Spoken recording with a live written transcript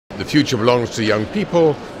the future belongs to young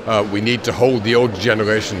people. We need to hold the older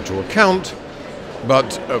generation to account.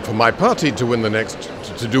 But for my party to win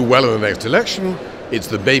to do well in the next election, it's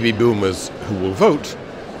the baby boomers who will vote.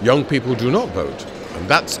 Young people do not vote. And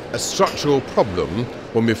that's a structural problem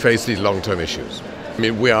when we face these long-term issues. I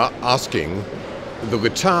mean, we are asking the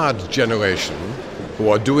retired generation who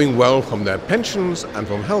are doing well from their pensions and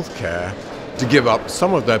from health care to give up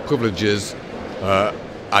some of their privileges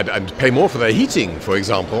and pay more for their heating, for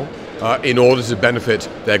example, in order to benefit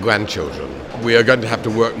their grandchildren. We are going to have to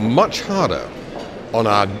work much harder on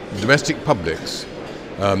our domestic publics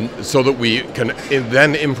so that we can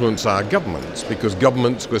then influence our governments, because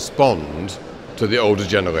governments respond to the older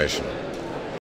generation.